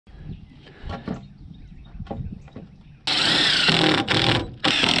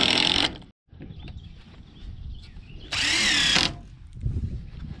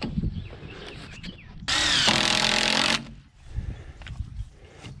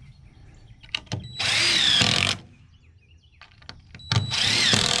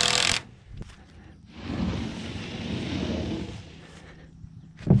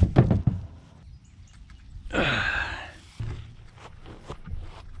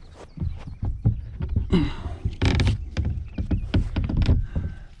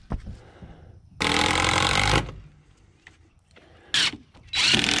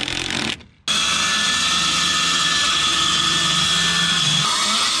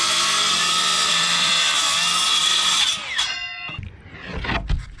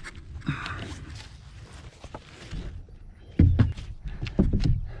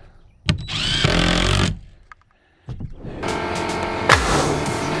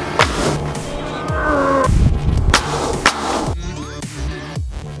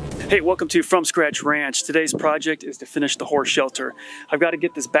Hey, welcome to From Scratch Ranch. Today's project is to finish the horse shelter. I've got to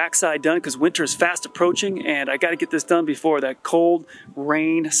get this backside done because winter is fast approaching, and I got to get this done before that cold,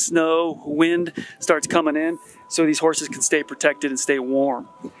 rain, snow, wind starts coming in so these horses can stay protected and stay warm.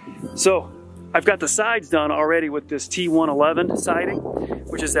 So I've got the sides done already with this T1-11 siding,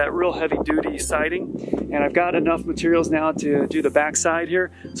 which is that real heavy duty siding. And I've got enough materials now to do the back side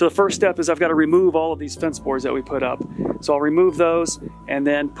here. So the first step is I've got to remove all of these fence boards that we put up. So I'll remove those and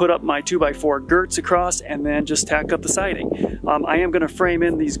then put up my 2x4 girts across and then just tack up the siding. I am going to frame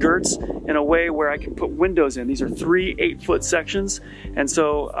in these girts in a way where I can put windows in. These are 3 8-foot sections. And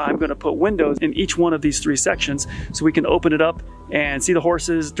so I'm going to put windows in each one of these 3 sections so we can open it up and see the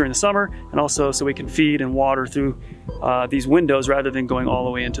horses during the summer, and also so we can feed and water through these windows rather than going all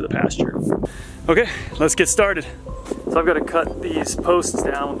the way into the pasture. Okay, let's get started. So I've got to cut these posts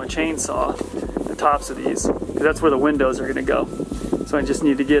down with my chainsaw, the tops of these, because that's where the windows are going to go. So I just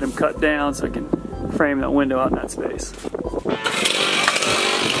need to get them cut down so I can frame that window out in that space.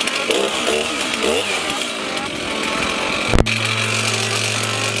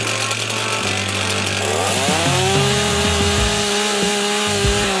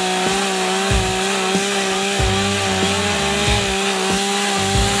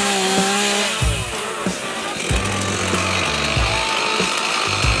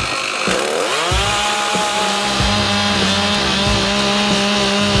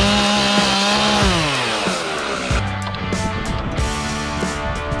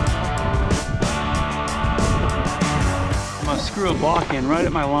 Screw a block in right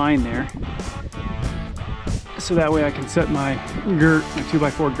at my line there, so that way I can set my girt, my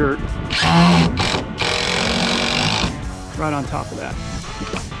 2x4 girt, right on top of that,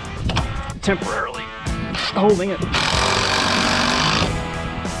 temporarily holding it.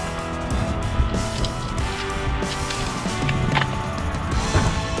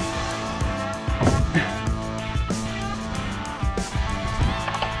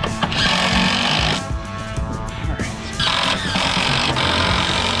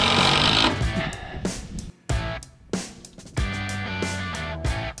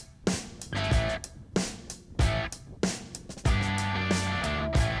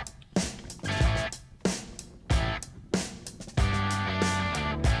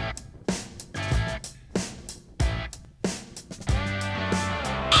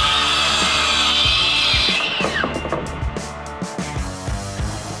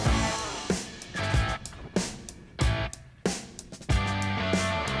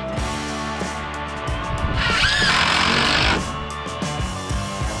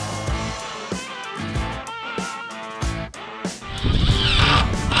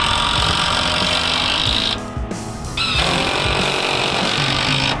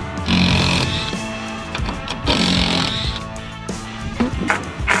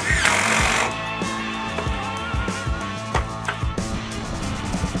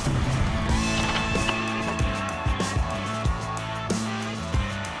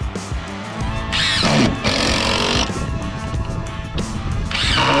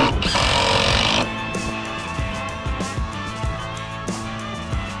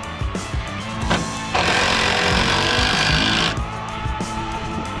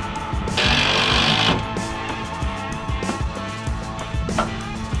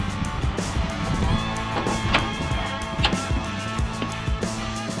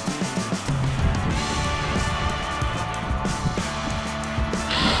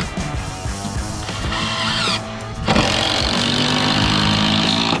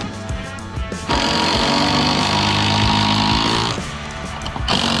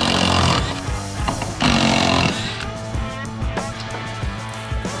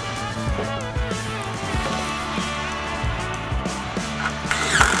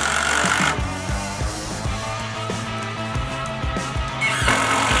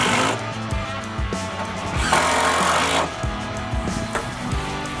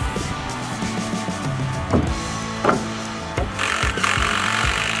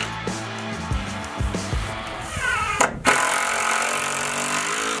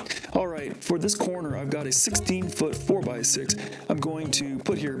 this corner, I've got a 16-foot 4x6 I'm going to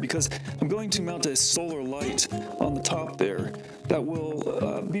put here because I'm going to mount a solar light on the top there that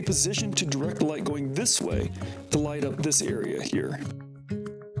will be positioned to direct the light going this way to light up this area here.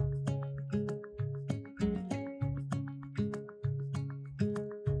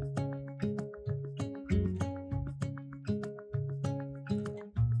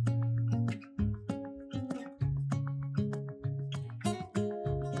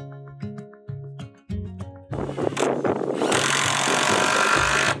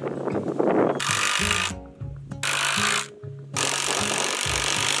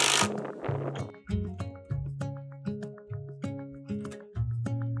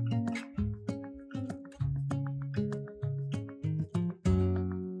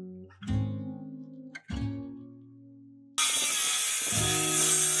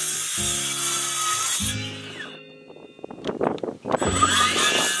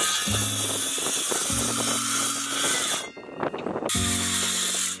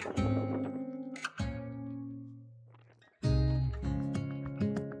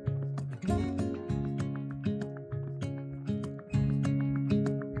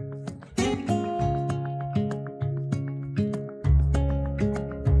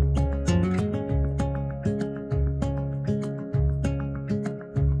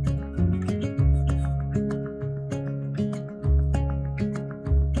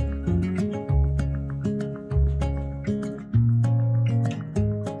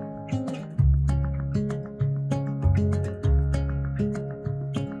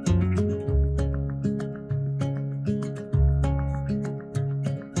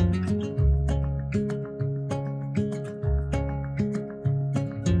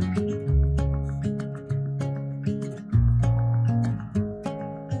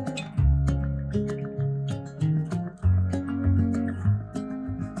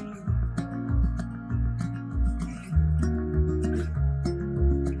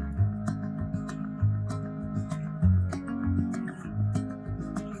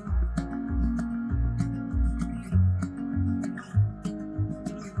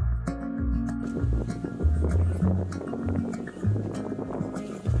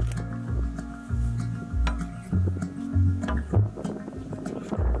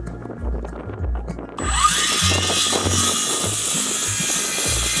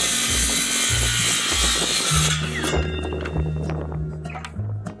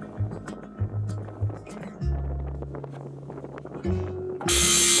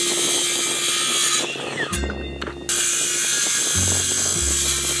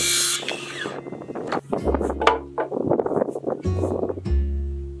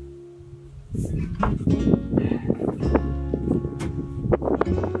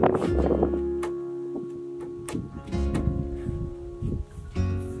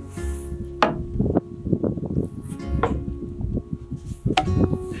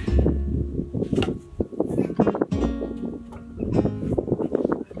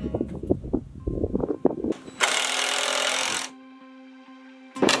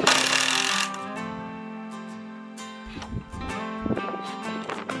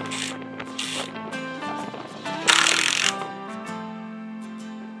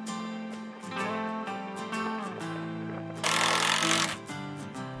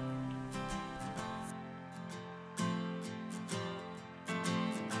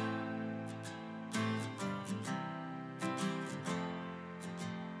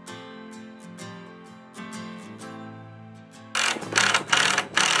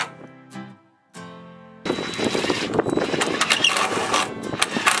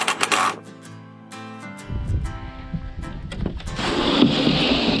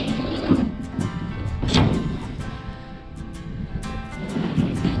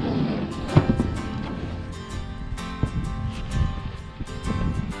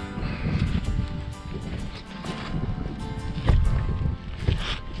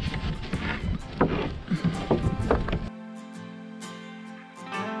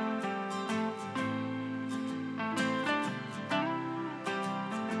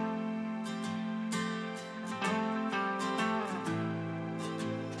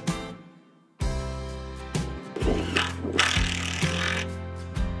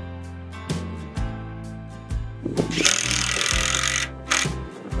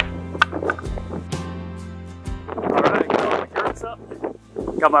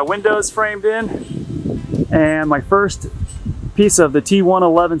 Got my windows framed in and my first piece of the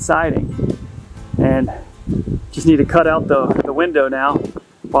T1-11 siding, and just need to cut out the window now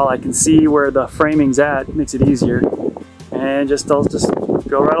while I can see where the framing's at. It makes it easier, and I'll just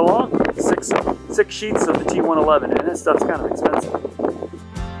go right along. Six sheets of the T1-11, and this stuff's kind of expensive.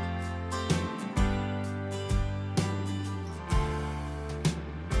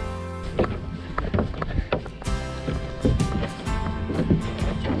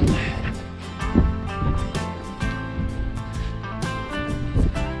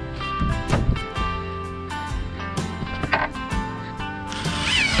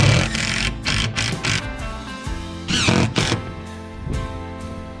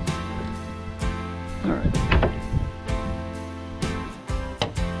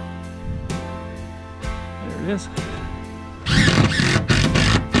 is.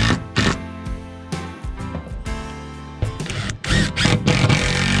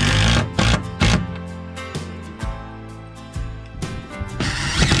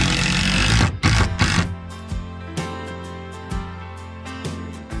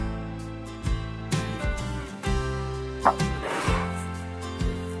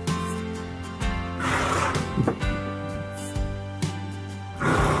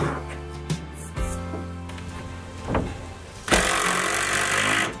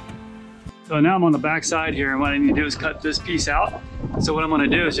 So now I'm on the back side here, and what I need to do is cut this piece out. So what I'm gonna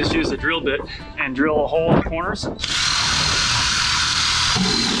do is just use the drill bit and drill a hole in the corners.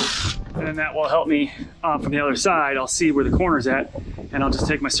 And then that will help me from the other side. I'll see where the corner's at, and I'll just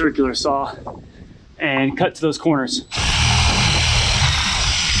take my circular saw and cut to those corners.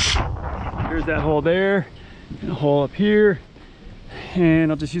 There's that hole there, and a hole up here. And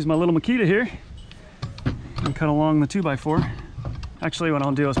I'll just use my little Makita here and cut along the 2x4. Actually, what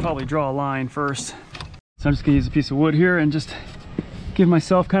I'll do is probably draw a line first. So I'm just gonna use a piece of wood here and just give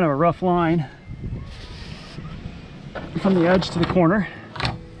myself kind of a rough line from the edge to the corner.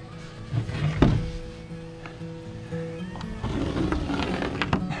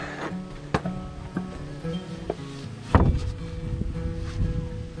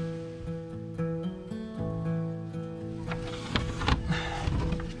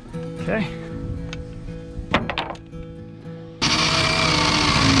 Okay.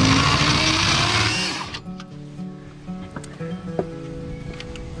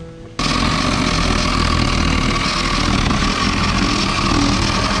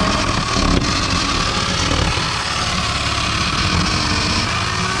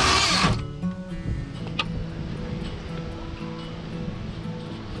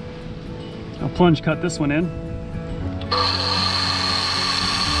 I'll plunge cut this one in.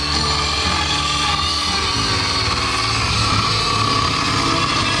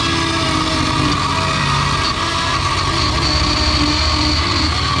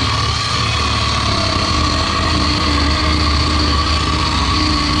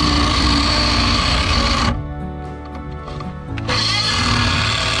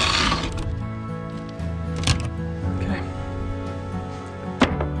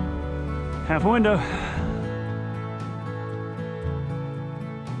 Half a window.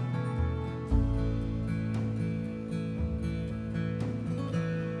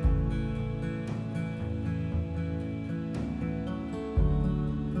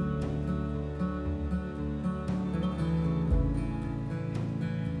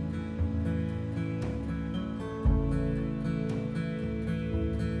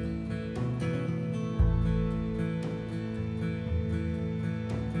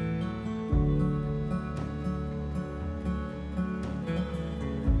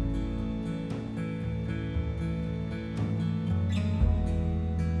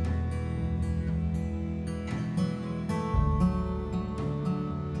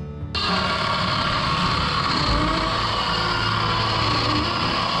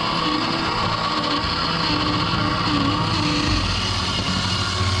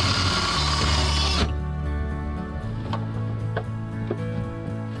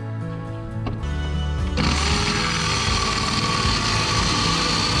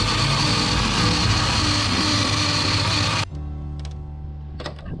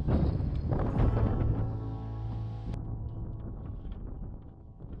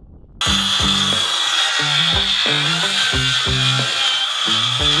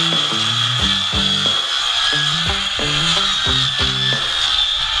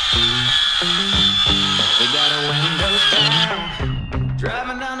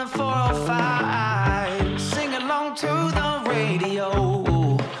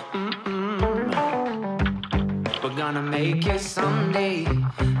 Gonna make it someday.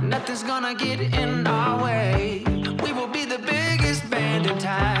 Nothing's gonna get in our way. We will be the biggest band in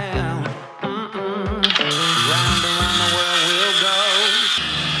town. Round and round the world we'll go,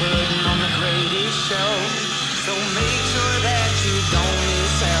 putting on the greatest show. So make sure that you don't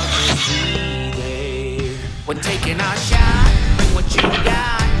miss out. Just be there. We're taking our shot. Bring what you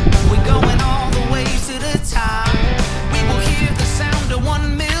got. We're going all the way to the top. We will hear the sound of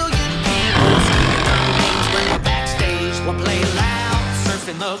 1 million people singing drum beats when we're backstage. We'll play loud,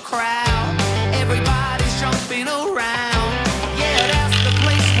 surfing the crowd. Everybody's jumping around. Yeah, that's the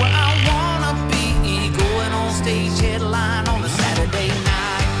place where I wanna be. Going on stage, headline on a Saturday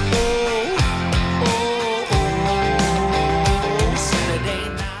night. Oh, oh, oh, Saturday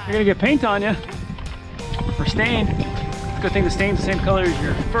night. You're gonna get paint on you or stain. It's a good thing the stain's the same color as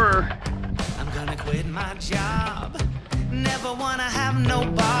your fur. I'm gonna quit my job. Never wanna have no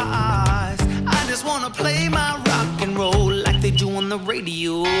boss. I just just wanna play my rock and roll like they do on the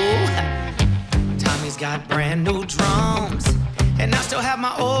radio. Tommy's got brand new drums, and I still have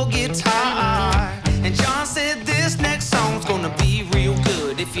my old guitar. And John said this next song's gonna be real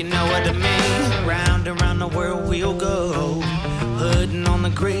good, if you know what I mean. Round and round the world we'll go, putting on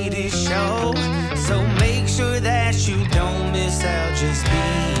the greatest show. So make sure that you don't miss out, just be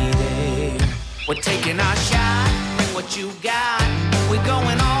there. We're taking our shot, bring what you got. We're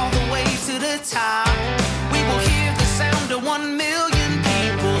going all the way to the top. We will hear the sound of 1 million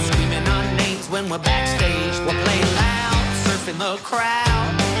people screaming our names when we're backstage. We'll play loud, surfing the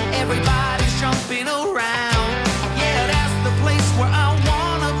crowd. Everybody's jumping around. Yeah, that's the place where I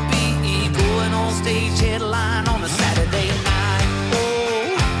wanna be. Going on stage, headlining.